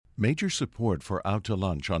Major support for Out to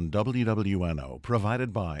Lunch on WWNO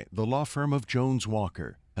provided by the law firm of Jones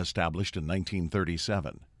Walker, established in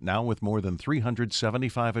 1937, now with more than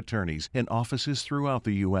 375 attorneys in offices throughout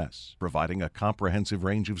the U.S., providing a comprehensive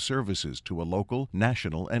range of services to a local,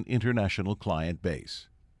 national, and international client base.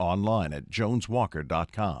 Online at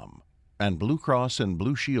joneswalker.com. And Blue Cross and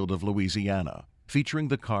Blue Shield of Louisiana, featuring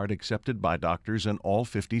the card accepted by doctors in all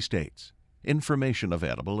 50 states. Information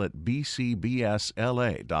available at bcbsla.com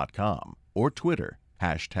or Twitter,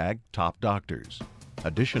 #TopDoctors.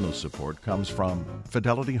 Additional support comes from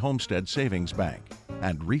Fidelity Homestead Savings Bank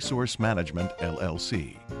and Resource Management,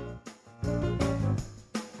 LLC.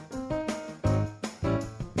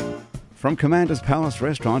 From Commander's Palace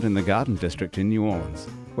Restaurant in the Garden District in New Orleans,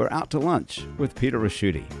 we're out to lunch with Peter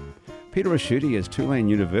Ricchiuti. Peter Ricchiuti is Tulane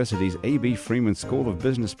University's A.B. Freeman School of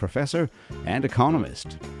Business professor and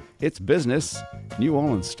economist. It's business, New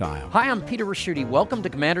Orleans style. Hi, I'm Peter Ricchiuti. Welcome to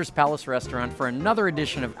Commander's Palace Restaurant for another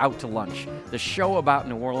edition of Out to Lunch, the show about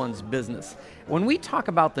New Orleans business. When we talk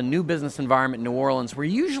about the new business environment in New Orleans, we're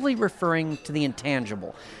usually referring to the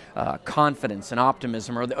intangible, confidence and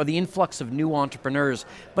optimism, or the influx of new entrepreneurs.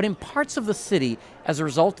 But in parts of the city, as a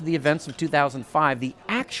result of the events of 2005, the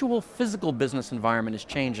actual physical business environment is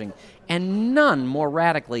changing, and none more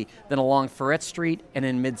radically than along Freret Street and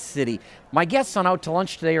in Mid-City. My guests on Out to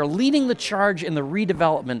Lunch today are leading the charge in the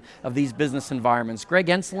redevelopment of these business environments. Greg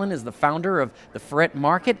Enslin is the founder of the Freret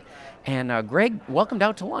Market. And Greg, welcome to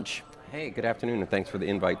Out to Lunch. Hey, good afternoon, and thanks for the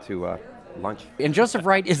invite to lunch. And Joseph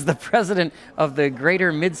Wright is the president of the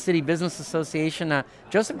Greater Mid-City Business Association.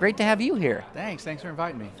 Joseph, great to have you here. Thanks for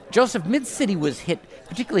inviting me. Joseph, Mid-City was hit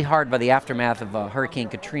particularly hard by the aftermath of Hurricane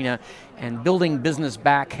Katrina, and building business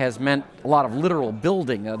back has meant a lot of literal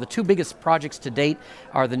building. The two biggest projects to date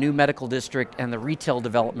are the new medical district and the retail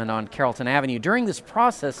development on Carrollton Avenue. During this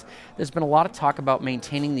process, there's been a lot of talk about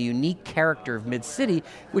maintaining the unique character of Mid-City,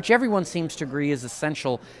 which everyone seems to agree is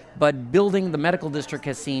essential, but building the medical district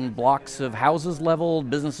has seen blocks of houses leveled,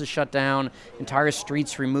 businesses shut down, entire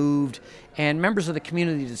streets removed, and members of the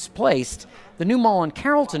community displaced. The new mall in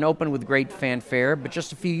Carrollton opened with great fanfare, but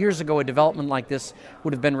just a few years ago, a development like this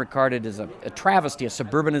would have been regarded as a travesty, a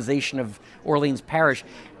suburbanization of Orleans Parish.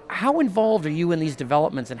 How involved are you in these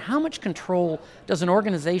developments, and how much control does an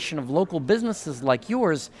organization of local businesses like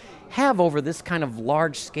yours have over this kind of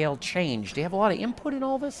large-scale change? Do you have a lot of input in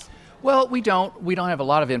all this? Well, we don't have a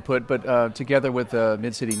lot of input, but together with the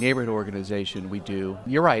Mid-City Neighborhood Organization, we do.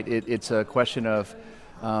 You're right, it's a question of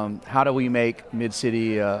how do we make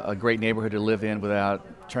Mid-City a great neighborhood to live in without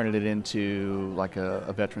turning it into like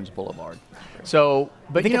a Veterans Boulevard. So,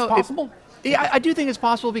 but you think it's possible? Yeah, I do think it's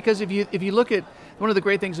possible, because if you look at, one of the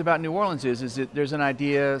great things about New Orleans is that there's an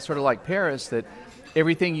idea, sort of like Paris, that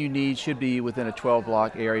everything you need should be within a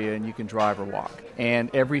 12-block area, and you can drive or walk. And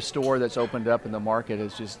every store that's opened up in the market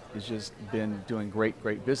has just been doing great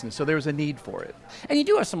business. So there's a need for it. And you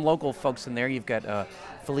do have some local folks in there. You've got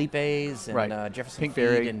Felipe's and right. Jefferson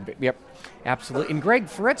Pinkberry. Feed. And, yep, absolutely. And Greg,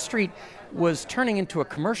 Freret Street was turning into a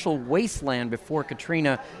commercial wasteland before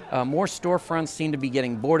Katrina. More storefronts seemed to be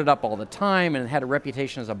getting boarded up all the time, and it had a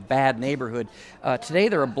reputation as a bad neighborhood. Today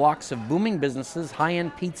there are blocks of booming businesses,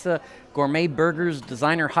 high-end pizza, gourmet burgers,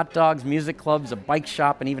 designer hot dogs, music clubs, a bike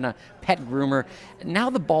shop, and even a pet groomer. Now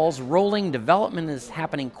the ball's rolling, development is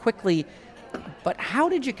happening quickly, but how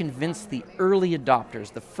did you convince the early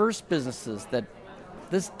adopters, the first businesses, that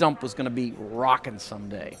this dump was going to be rocking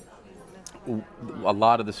someday? A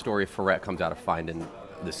lot of the story of Freret comes out of finding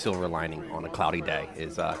the silver lining on a cloudy day.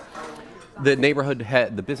 Is the neighborhood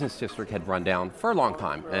the business district had run down for a long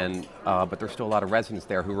time, and but there's still a lot of residents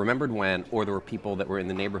there who remembered when, or there were people that were in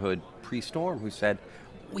the neighborhood pre-storm who said,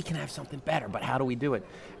 we can have something better, but how do we do it?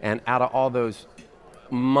 And out of all those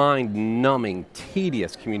mind-numbing,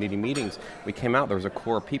 tedious community meetings, we came out, there was a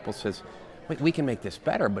core of people says, wait, we can make this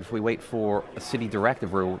better, but if we wait for a city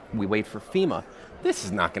directive or we wait for FEMA, this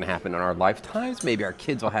is not going to happen in our lifetimes. Maybe our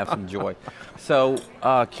kids will have some joy. So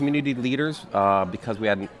community leaders, because we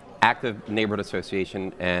had an active neighborhood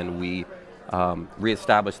association and we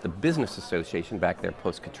reestablished the business association back there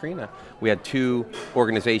post-Katrina, we had two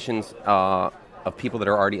organizations of people that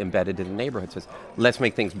are already embedded in the neighborhood. Says, let's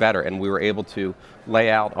make things better. And we were able to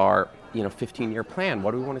lay out our 15-year plan.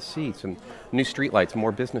 What do we want to see? Some new streetlights,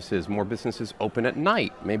 more businesses open at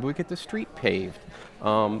night. Maybe we get the street paved.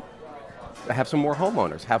 Have some more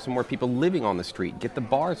homeowners, have some more people living on the street, get the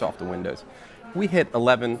bars off the windows. We hit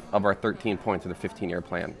 11 of our 13 points of the 15-year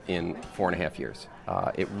plan in 4.5 years.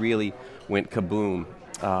 It really went kaboom.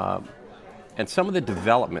 And some of the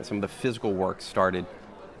development, some of the physical work started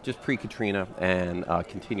just pre-Katrina and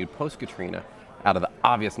continued post-Katrina. out of the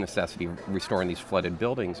obvious necessity of restoring these flooded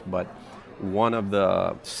buildings. But one of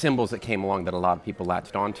the symbols that came along that a lot of people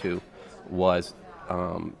latched onto was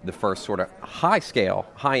the first sort of high-scale,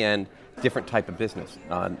 high-end, different type of business.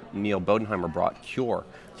 Neil Bodenheimer brought Cure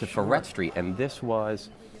to Ferret Street, and it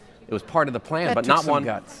was part of the plan, That but took not some one.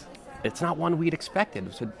 guts. It's not one we'd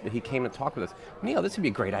expected. So he came to talk with us. Neil, this would be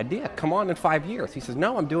a great idea. Come on in 5 years. He says,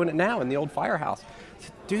 no, I'm doing it now in the old firehouse. I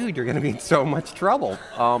said, dude, you're going to be in so much trouble.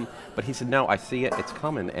 But he said, no, I see it. It's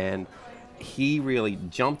coming. And he really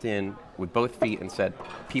jumped in with both feet and said,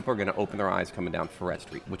 people are going to open their eyes coming down Ferret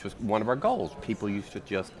Street, which was one of our goals. People used to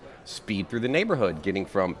just speed through the neighborhood, getting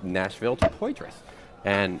from Nashville to Poitras.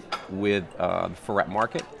 And with the Ferret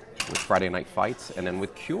Market, with Friday Night Fights, and then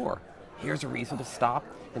with Cure, here's a reason to stop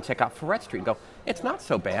and check out Ferret Street and go, it's not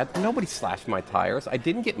so bad. Nobody slashed my tires. I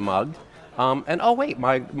didn't get mugged. And oh wait,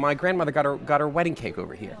 my grandmother got her wedding cake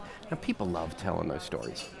over here. Now people love telling those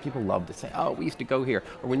stories. People love to say, oh, we used to go here,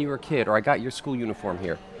 or when you were a kid, or I got your school uniform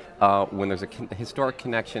here. When there's a historic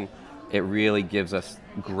connection, it really gives us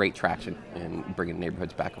great traction in bringing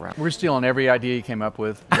neighborhoods back around. We're stealing every idea you came up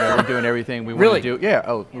with. We're doing everything we want Really? to do. Yeah.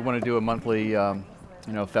 Oh, we want to do a monthly,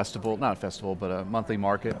 festival, not a festival, but a monthly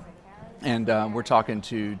market. And we're talking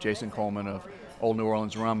to Jason Coleman of Old New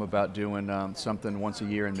Orleans Rum about doing something once a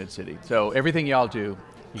year in Mid-City. So everything y'all do,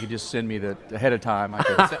 you could just send me ahead of time. I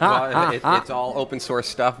could. Well, it's all open source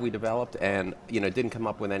stuff we developed, and it didn't come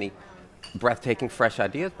up with any breathtaking fresh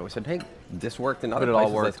ideas, but we said, hey, this worked in other it all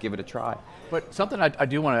places, worked. let's give it a try. But something I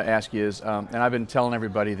do want to ask you is, and I've been telling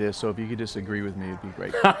everybody this, so if you could just agree with me, it'd be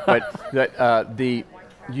great. But that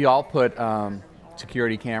you all put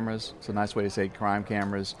security cameras, it's a nice way to say crime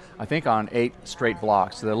cameras, I think on 8 straight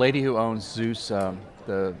blocks. The lady who owns Zeus,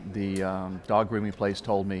 the dog grooming place,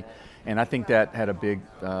 told me, and I think that had a big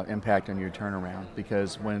impact on your turnaround,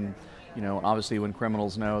 because when, obviously when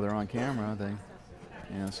criminals know they're on camera,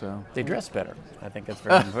 so. They dress better. I think that's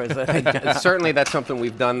very important. Certainly that's something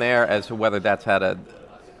we've done there. As to whether that's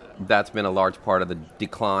been a large part of the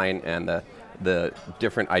decline and the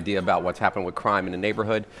different idea about what's happened with crime in the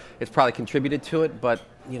neighborhood. It's probably contributed to it, but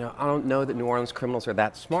I don't know that New Orleans criminals are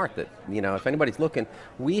that smart that, if anybody's looking,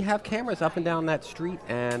 we have cameras up and down that street,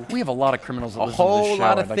 and We have a lot of criminals that a listen to this whole show,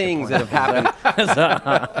 lot I'd of like to things point that have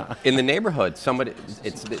out. happened in the neighborhood.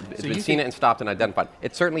 It's been seen it and stopped and identified.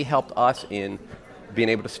 It certainly helped us in being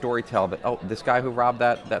able to storytell that, oh, this guy who robbed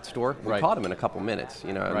that store, we Right. caught him in a couple minutes.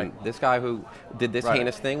 And Right. this guy who did this Right.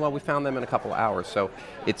 heinous thing, well, we found them in a couple of hours. So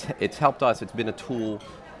it's helped us. It's been a tool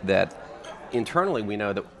that internally we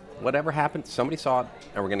know that whatever happened, somebody saw it,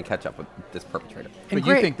 and we're going to catch up with this perpetrator. But you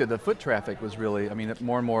great. think that the foot traffic was really,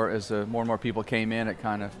 more and more, as more and more people came in, it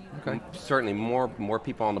kind of, okay. Certainly more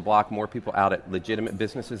people on the block, more people out at legitimate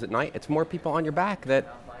businesses at night. It's more people on your back that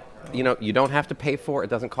you don't have to pay for.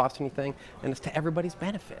 It doesn't cost anything, and it's to everybody's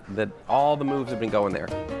benefit that all the moves have been going there.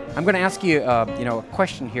 I'm going to ask you, a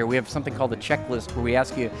question here. We have something called a checklist where we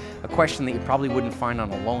ask you a question that you probably wouldn't find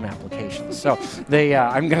on a loan application. So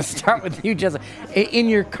I'm going to start with you, Jessica. In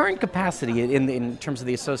your current capacity, in terms of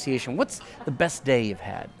the association, what's the best day you've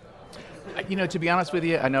had? To be honest with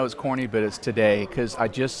you, I know it's corny, but it's today, because I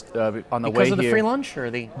just, on the way here. Because of the free lunch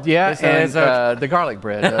or the... Yeah, Is, and the garlic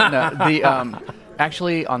bread.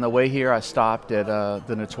 Actually, on the way here, I stopped at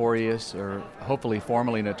the notorious, or hopefully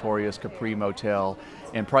formerly notorious, Capri Motel,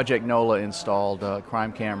 and Project NOLA installed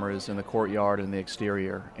crime cameras in the courtyard and the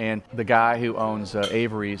exterior. And the guy who owns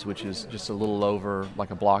Avery's, which is just a little over,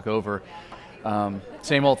 like a block over,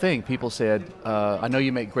 same old thing. People said, I know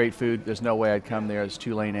you make great food. There's no way I'd come there. It's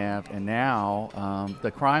Tulane Ave. And now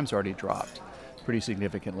the crime's already dropped pretty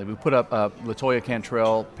significantly. We put up, LaToya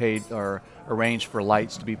Cantrell paid or arranged for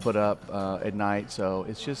lights to be put up at night. So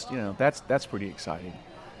it's just, that's pretty exciting.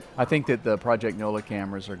 I think that the Project NOLA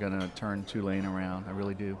cameras are going to turn Tulane around. I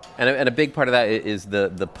really do. And a big part of that is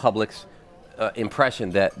the public's impression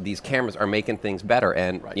that these cameras are making things better.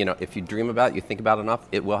 And, Right. If you dream about it, you think about it enough,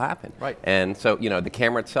 it will happen. Right. And so, the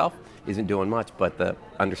camera itself isn't doing much, but the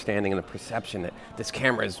understanding and the perception that this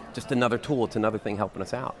camera is just another tool, it's another thing helping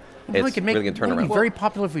us out. It It's could make really going to turn it would around. be very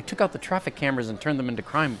popular if we took out the traffic cameras and turned them into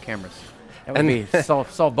crime cameras. That would be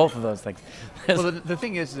solve both of those things. Well, the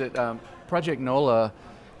thing is that Project NOLA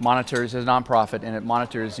monitors, as a nonprofit, and it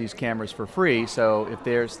monitors these cameras for free. So if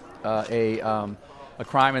there's a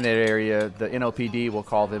crime in that area, the NOPD will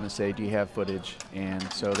call them and say, do you have footage? And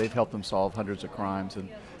so they've helped them solve hundreds of crimes. And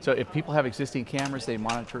so if people have existing cameras, they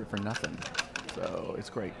monitor it for nothing. So it's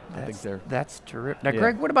great. I think That's terrific. Now, Yeah.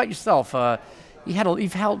 Greg, what about yourself?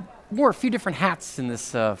 You've held a few different hats in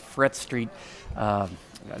this Ferret Street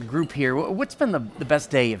group here. What's been the best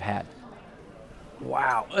day you've had?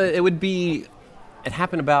 Wow. It would be It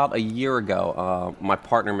happened about a year ago. My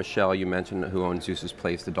partner, Michelle, you mentioned, who owns Zeus's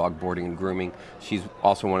Place, the dog boarding and grooming, she's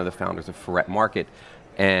also one of the founders of Ferret Market.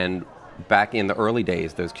 And back in the early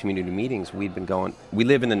days, those community meetings, we'd been going, we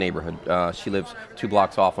live in the neighborhood. She lives 2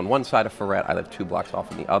 blocks off on one side of Ferret, I live 2 blocks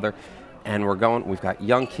off on the other. And we've got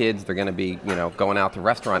young kids, they're going to be, going out to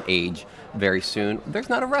restaurant age very soon. There's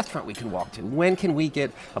not a restaurant we can walk to. When can we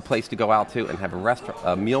get a place to go out to and have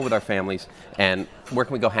a meal with our families, and where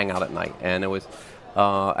can we go hang out at night? And it was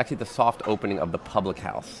actually the soft opening of the Public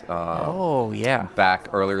House. Oh, yeah. Back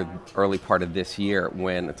early part of this year,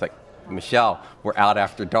 when it's like, Michelle, we're out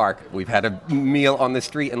after dark. We've had a meal on the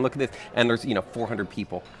street, and look at this. And there's 400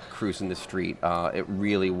 people cruising the street. It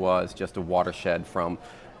really was just a watershed from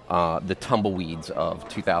the tumbleweeds of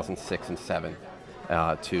 2006 and 7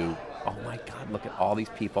 to, oh my God, look at all these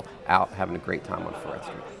people out having a great time on Ferret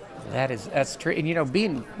Street. That's true. And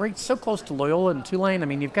being right so close to Loyola and Tulane, I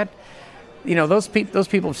mean, you've got, those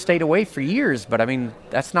people have stayed away for years, but I mean,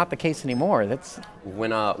 that's not the case anymore.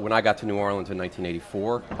 When I got to New Orleans in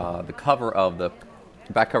 1984, the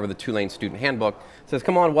back cover of the Tulane Student Handbook says,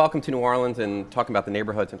 "Come on, welcome to New Orleans," and talking about the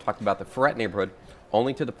neighborhoods and talking about the Ferret neighborhood,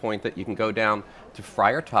 only to the point that you can go down to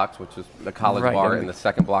Friar Tuck's, which is the college bar in the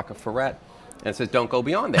 2nd block of Ferret, and it says, "Don't go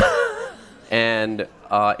beyond there." And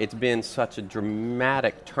it's been such a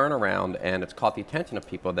dramatic turnaround, and it's caught the attention of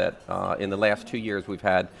people that in the last 2 years we've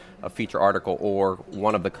had a feature article or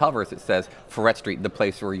one of the covers that says, "Ferret Street, the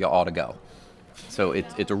place where you ought to go." So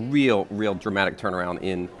it's a real dramatic turnaround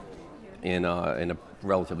in a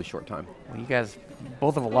relatively short time. Well, you guys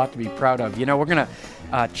both have a lot to be proud of. We're going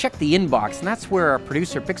to check the inbox, and that's where our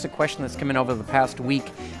producer picks a question that's come in over the past week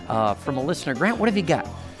from a listener. Grant, what have you got?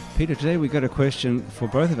 Peter, today we got a question for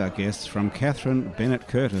both of our guests from Catherine Bennett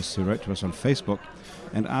Curtis, who wrote to us on Facebook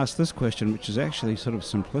and asked this question, which is actually sort of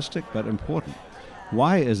simplistic but important.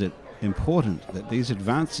 Why is it important that these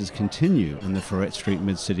advances continue in the Ferret Street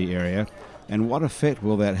Mid-City area, and what effect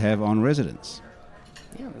will that have on residents?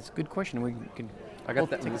 Yeah, that's a good question. I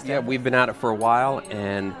got that. Yeah, we've been at it for a while,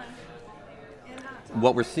 and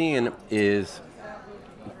what we're seeing is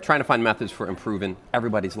trying to find methods for improving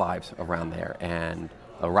everybody's lives around there, and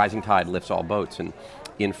a rising tide lifts all boats. And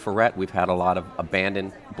in Ferret, we've had a lot of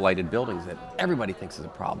abandoned, blighted buildings that everybody thinks is a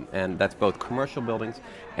problem, and that's both commercial buildings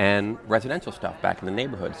and residential stuff back in the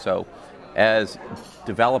neighborhood. So as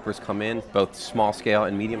developers come in, both small-scale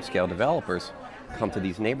and medium-scale developers come to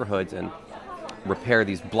these neighborhoods and repair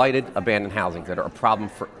these blighted, abandoned housings that are a problem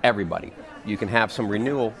for everybody. You can have some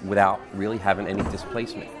renewal without really having any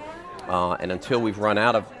displacement. And until we've run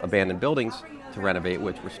out of abandoned buildings to renovate,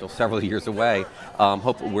 which we're still several years away,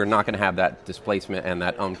 hopefully we're not going to have that displacement and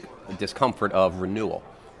that discomfort of renewal.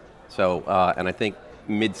 So, and I think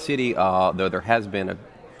Mid-City, though there has been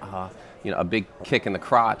a big kick in the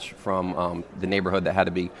crotch from the neighborhood that had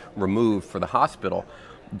to be removed for the hospital,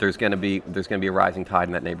 there's going to be a rising tide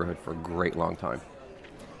in that neighborhood for a great long time.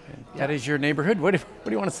 That is your neighborhood. What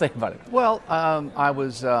do you want to say about it? Well,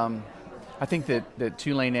 I think that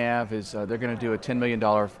Tulane Ave is, they're going to do a $10 million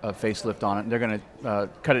facelift on it, and they're going to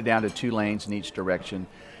cut it down to 2 lanes in each direction,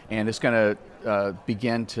 and it's going to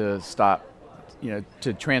begin to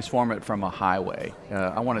to transform it from a highway.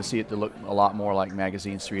 I want to see it to look a lot more like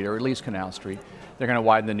Magazine Street, or at least Canal Street. They're going to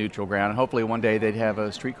widen the neutral ground, and hopefully one day they'd have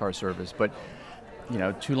a streetcar service. But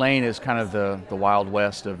Tulane is kind of the Wild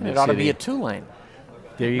West of Mid-City. It ought to be a 2-lane.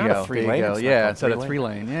 There you Not go. a 3-lane. There you go. Yeah, instead of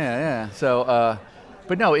 3-lane. Yeah. So,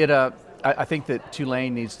 but no, I think that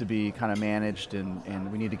Tulane needs to be kind of managed,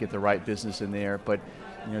 and we need to get the right business in there. But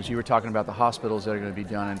as you were talking about the hospitals that are going to be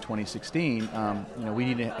done in 2016, we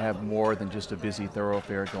need to have more than just a busy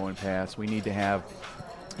thoroughfare going past. We need to have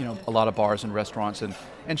a lot of bars and restaurants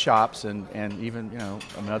and shops and even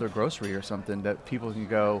another grocery or something that people can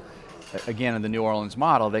go. Again, in the New Orleans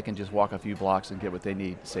model, they can just walk a few blocks and get what they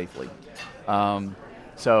need safely.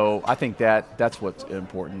 So I think that's what's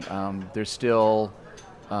important. There's still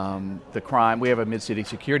the crime. We have a mid-city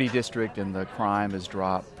security district, and the crime has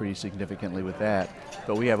dropped pretty significantly with that.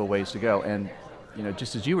 But we have a ways to go. And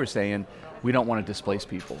just as you were saying, we don't want to displace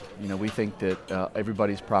people. We think that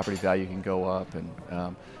everybody's property value can go up,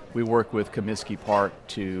 and we work with Comiskey Park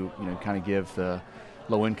to kind of give the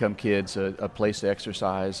low-income kids a place to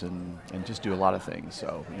exercise and just do a lot of things.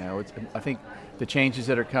 So I think the changes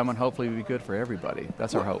that are coming hopefully will be good for everybody.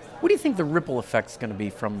 That's our hope. What do you think the ripple effect's going to be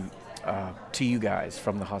from to you guys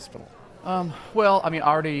from the hospital? Well, I mean,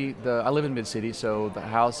 already I live in Mid-City, so the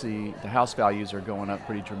house values are going up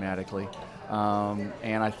pretty dramatically,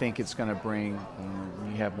 and I think it's going to bring.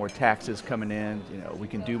 We have more taxes coming in. We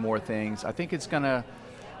can do more things. I think it's going to.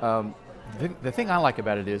 The thing I like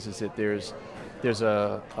about it is that there's there's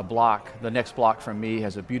a block, the next block from me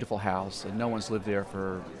has a beautiful house, and no one's lived there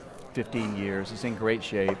for 15 years. It's in great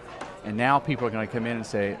shape. And now people are going to come in and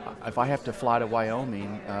say, if I have to fly to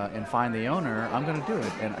Wyoming and find the owner, I'm going to do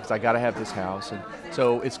it, and because I got to have this house. And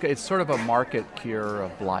so it's sort of a market cure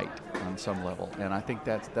of blight on some level, and I think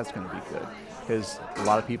that's going to be good, because a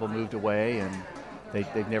lot of people moved away and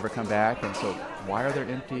they've never come back, and so why are there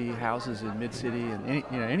empty houses in Mid-City and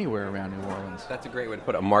anywhere around New Orleans? That's a great way to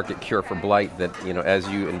put it, a market cure for blight. That as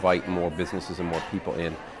you invite more businesses and more people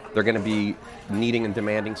in, they're going to be needing and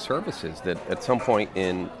demanding services that at some point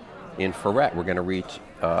in Freret, we're going to reach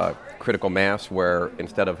critical mass where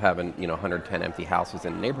instead of having 110 empty houses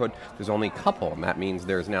in the neighborhood, there's only a couple, and that means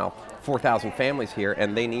there's now 4,000 families here,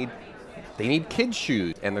 and they need kids'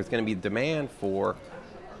 shoes, and there's going to be demand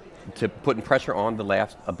to putting pressure on the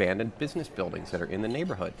last abandoned business buildings that are in the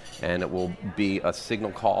neighborhood, and it will be a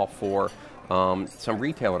signal call for some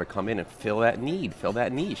retailer to come in and fill that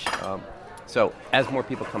niche. So as more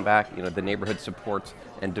people come back, the neighborhood supports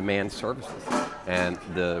and demands services, and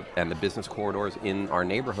the business corridors in our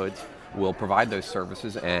neighborhoods will provide those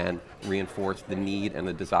services and reinforce the need and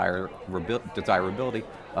the desirability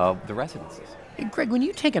of the residences. Hey, Greg, when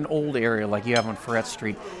you take an old area like you have on Freret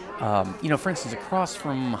Street, for instance, across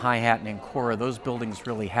from Hi-Hat and Ancora, those buildings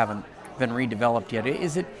really haven't been redeveloped yet.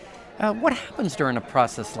 Is it? What happens during a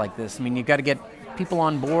process like this? I mean, you've got to get people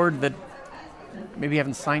on board that maybe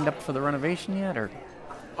haven't signed up for the renovation yet, or?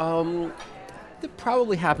 It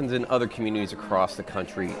probably happens in other communities across the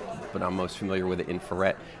country, but I'm most familiar with it in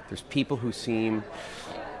Freret. There's people who seem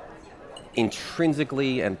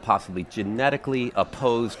intrinsically and possibly genetically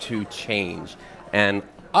opposed to change. And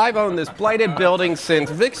I've owned this blighted building since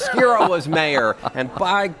Vic Skiro was mayor, and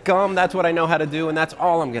by gum, that's what I know how to do, and that's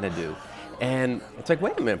all I'm going to do. And it's like,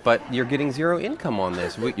 wait a minute, but you're getting zero income on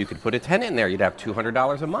this. You could put a tenant in there. You'd have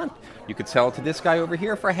 $200 a month. You could sell it to this guy over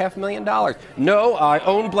here for $500,000. No, I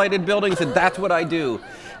own blighted buildings, and that's what I do.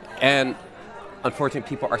 And unfortunately,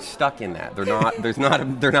 people are stuck in that.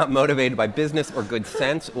 They're not motivated by business or good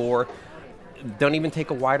sense, or don't even take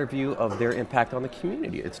a wider view of their impact on the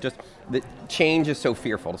community. It's just that change is so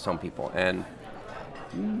fearful to some people, and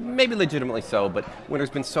maybe legitimately so, but when there's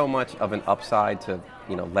been so much of an upside to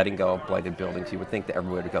letting go of blighted buildings, you would think that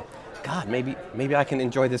everybody would go, God, maybe I can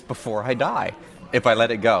enjoy this before I die if I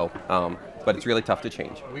let it go. But it's really tough to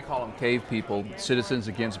change. We call them cave people, citizens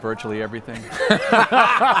against virtually everything. That's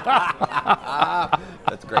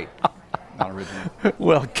great. Not original.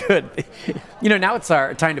 Well, good. Now it's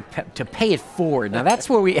our time to pay it forward. Now that's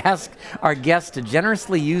where we ask our guests to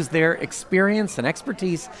generously use their experience and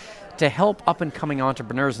expertise to help up-and-coming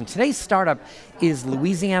entrepreneurs. And today's startup is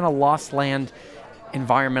Louisiana Lost Land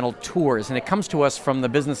Environmental Tours, and it comes to us from the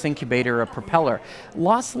business incubator of Propeller.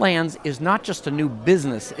 Lost Lands is not just a new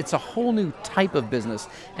business, it's a whole new type of business,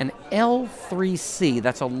 an L3C.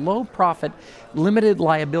 That's a low-profit, limited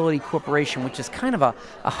liability corporation, which is kind of a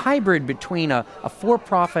hybrid between a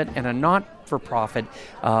for-profit and a not-for-profit.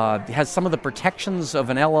 It has some of the protections of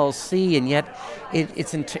an LLC, and yet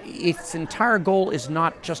its entire goal is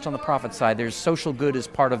not just on the profit side. There's social good as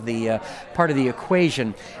part of the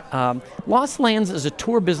equation. Lost Lands is a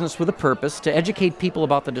tour business with a purpose to educate people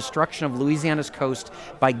about the destruction of Louisiana's coast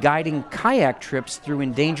by guiding kayak trips through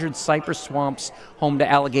endangered cypress swamps, home to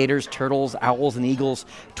alligators, turtles, owls, and eagles.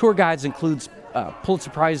 Tour guides includes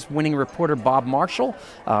Pulitzer Prize-winning reporter Bob Marshall.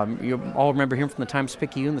 You all remember him from the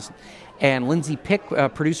Times-Picayune. And Lindsay Pick,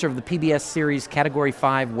 producer of the PBS series Category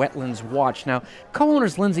 5 Wetlands Watch. Now,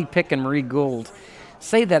 co-owners Lindsay Pick and Marie Gould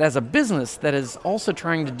say that as a business that is also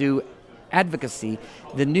trying to do advocacy,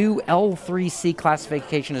 the new L3C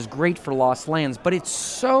classification is great for Lost Lands, but it's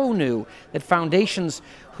so new that foundations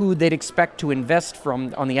who they'd expect to invest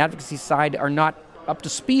from on the advocacy side are not up to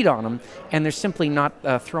speed on them, and they're simply not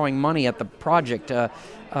throwing money at the project.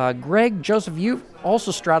 Greg, Joseph, you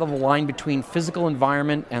also straddle the line between physical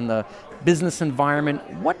environment and the business environment.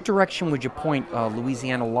 What direction would you point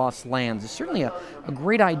Louisiana Lost Lands? It's certainly a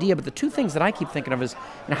great idea, but the two things that I keep thinking of is,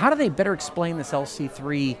 how do they better explain this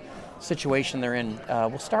LC3 situation they're in?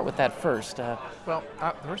 We'll start with that first. Well,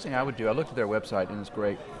 the first thing I would do, I looked at their website and it's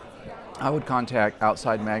great. I would contact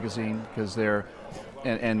Outside Magazine because they're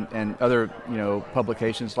and other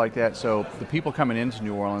publications like that. So the people coming into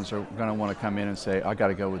New Orleans are going to want to come in and say, I got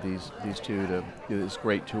to go with these two to do this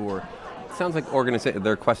great tour. It sounds like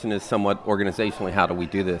their question is somewhat organizationally, how do we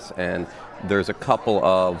do this? And there's a couple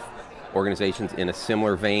of organizations in a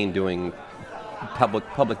similar vein doing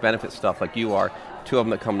public benefit stuff like you are. Two of them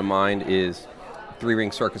that come to mind is Three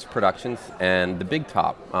Ring Circus Productions and The Big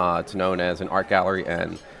Top. It's known as an art gallery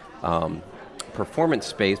and performance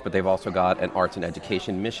space, but they've also got an arts and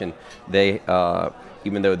education mission. They,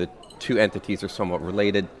 even though the two entities are somewhat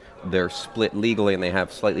related, they're split legally and they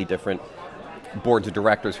have slightly different boards of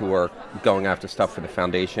directors who are going after stuff for the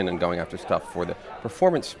foundation and going after stuff for the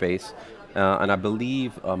performance space. And I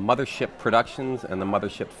believe Mothership Productions and the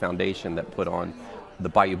Mothership Foundation that put on the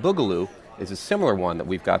Bayou Boogaloo is a similar one, that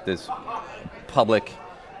we've got this public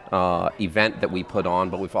event that we put on,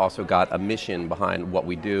 but we've also got a mission behind what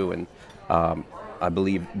we do. And I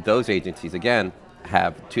believe those agencies, again,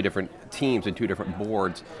 have two different teams and two different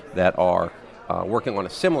boards that are working on a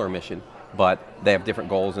similar mission, but they have different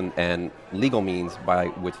goals and legal means by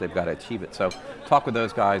which they've got to achieve it. So talk with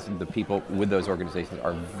those guys, and the people with those organizations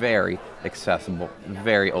are very accessible,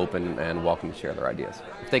 very open, and welcome to share their ideas.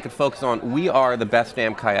 If they could focus on, we are the best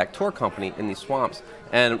damn kayak tour company in these swamps,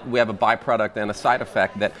 and we have a byproduct and a side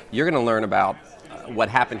effect that you're going to learn about what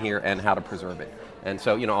happened here and how to preserve it. And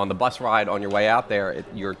so, you know, on the bus ride on your way out there,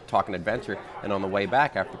 you're talking adventure, and on the way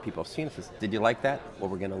back, after people have seen it, says, did you like that? Well,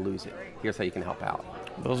 we're going to lose it. Here's how you can help out.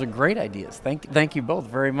 Those are great ideas. Thank you both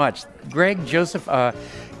very much. Greg, Joseph,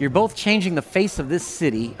 you're both changing the face of this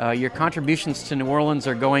city. Your contributions to New Orleans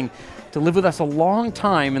are going to live with us a long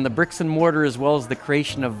time in the bricks and mortar, as well as the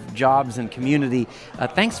creation of jobs and community.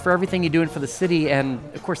 Thanks for everything you're doing for the city, and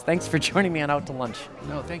of course, thanks for joining me on Out to Lunch.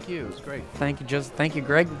 No, thank you. It's great. Thank you, Joseph. Thank you,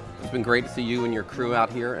 Greg. It's been great to see you and your crew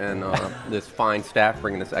out here, and this fine staff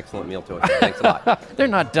bringing this excellent meal to us. Thanks a lot. They're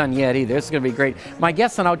not done yet either. It's going to be great. My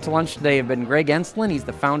guests on Out to Lunch today have been Greg Enslin, he's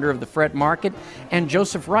the founder of the Freret Market, and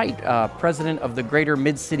Joseph Wright, president of the Greater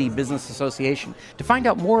Mid-City Business Association. To find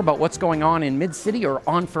out more about what's going on in Mid-City or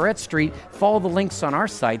on Freret Street, follow the links on our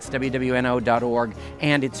sites, WWNO.org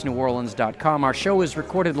and itsneworleans.com. Our show is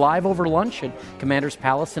recorded live over lunch at Commander's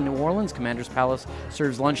Palace in New Orleans. Commander's Palace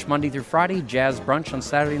serves lunch Monday through Friday, jazz brunch on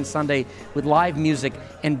Saturday and Sunday with live music,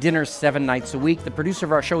 and dinner 7 nights a week. The producer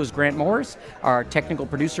of our show is Grant Morris. Our technical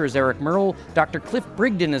producer is Eric Merle. Dr. Cliff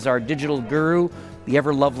Brigden is our digital guru. The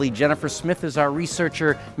ever-lovely Jennifer Smith is our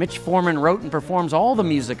researcher. Mitch Foreman wrote and performs all the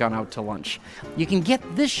music on Out to Lunch. You can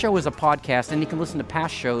get this show as a podcast, and you can listen to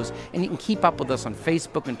past shows, and you can keep up with us on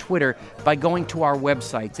Facebook and Twitter by going to our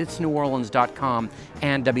websites, itsneworleans.com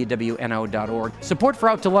and wwno.org. Support for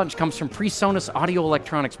Out to Lunch comes from PreSonus Audio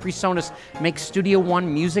Electronics. PreSonus makes Studio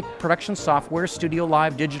One music production software, Studio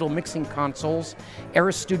Live digital mixing consoles,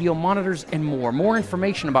 Era Studio monitors, and more. More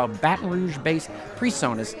information about Baton Rouge-based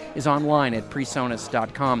PreSonus is online at PreSonus.com.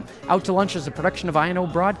 Out to Lunch is a production of INO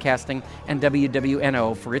Broadcasting and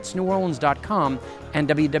WWNO for itsneworleans.com and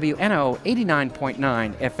WWNO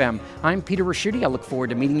 89.9 FM. I'm Peter Ricchiuti. I look forward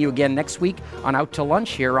to meeting you again next week on Out to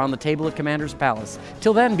Lunch here on the table at Commander's Palace.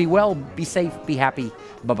 Till then, be well, be safe, be happy.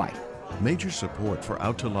 Bye-bye. Major support for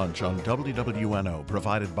Out to Lunch on WWNO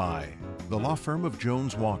provided by the law firm of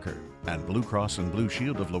Jones Walker and Blue Cross and Blue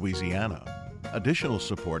Shield of Louisiana. Additional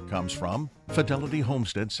support comes from Fidelity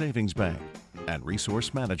Homestead Savings Bank and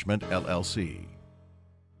Resource Management, LLC.